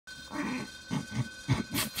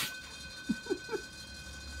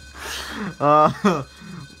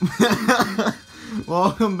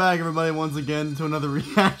Welcome back, everybody, once again to another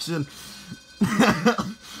reaction.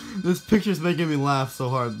 This picture's making me laugh so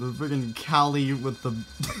hard. The freaking Cali with the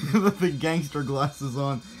with the gangster glasses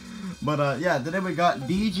on. But yeah, today we got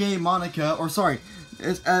DJ Monika, or sorry,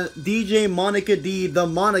 it's DJ Monika D, the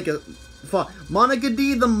Monika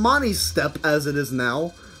D, the Money Step, as it is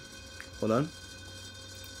now. Hold on.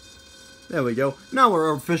 There we go. Now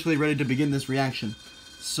we're officially ready to begin this reaction.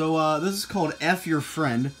 So, this is called F Your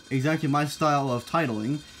Friend, exactly my style of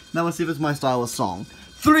titling. Now let's see if it's my style of song.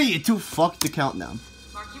 3, 2, fuck the countdown.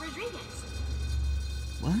 Marky Rodriguez.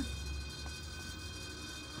 What?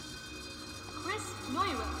 Chris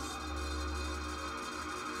Noyros.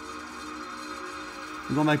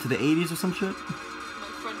 You going back to the 80s or some shit? My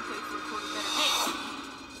friend plays the recorder better.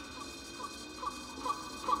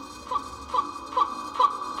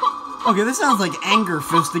 Hey! Okay, this sounds like Anger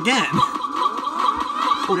Fist again.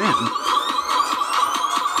 Oh, damn.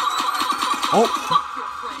 Oh.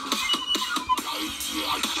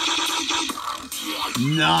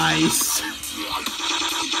 Nice.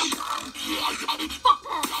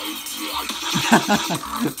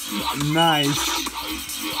 Nice.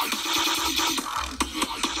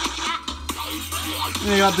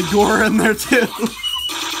 They got the gore in there too.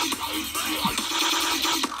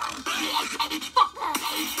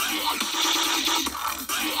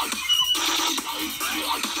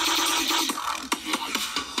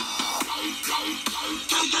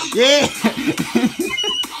 Yeah.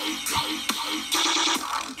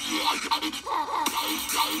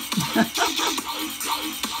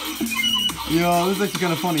 Yo, this is actually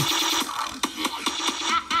kind of funny.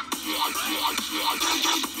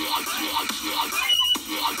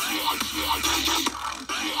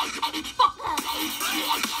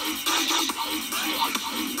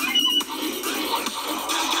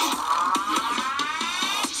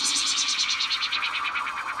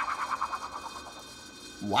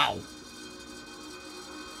 Wow.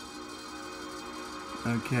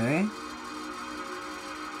 Okay.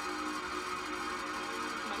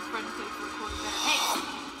 My friend plays the recorder better. Hey!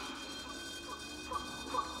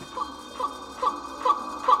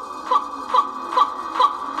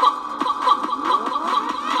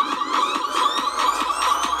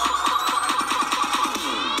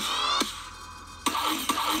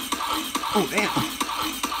 Oh, damn.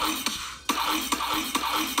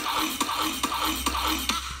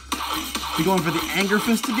 You going for the Anger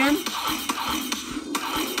Fist again?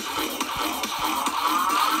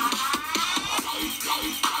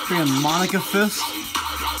 Freaking Monika Fist?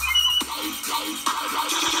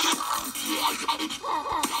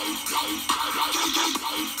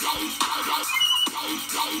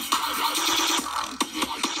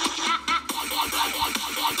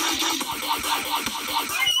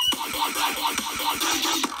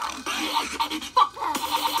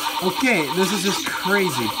 Okay, this is just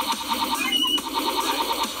crazy.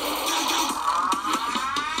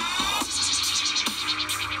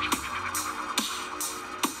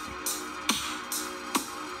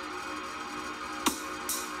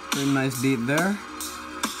 Pretty nice beat there.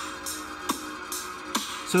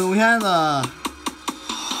 So we had I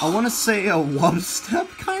want to say a wub step,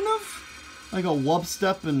 kind of like a wub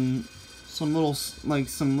step, and some little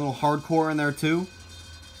hardcore in there too,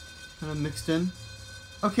 kind of mixed in.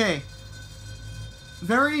 Okay,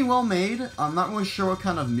 very well made. I'm not really sure what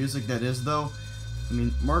kind of music that is though. I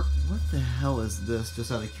mean, Mark, what the hell is this?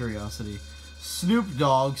 Just out of curiosity. Snoop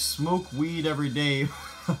Dogg, Smoke Weed Every Day,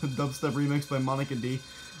 dubstep remix by Monika D.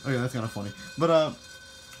 Okay, that's kind of funny. But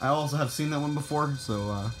I also have seen that one before,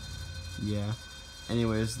 so yeah.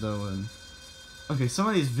 Anyways, though, okay, some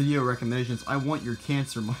of these video recommendations, I want your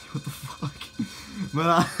cancer money. What the fuck?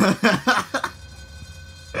 But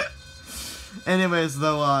anyways,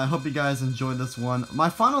 though, I hope you guys enjoyed this one. My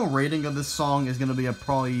final rating of this song is gonna be a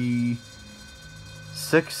probably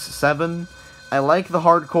 6, 7. I like the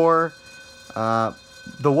hardcore.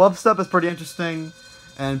 The wub step is pretty interesting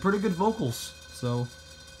and pretty good vocals. So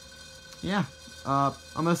yeah, I'm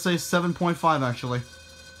gonna say 7.5 actually.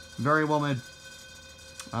 Very well made.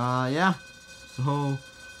 Yeah. So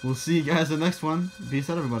we'll see you guys in the next one. Peace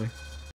out, everybody.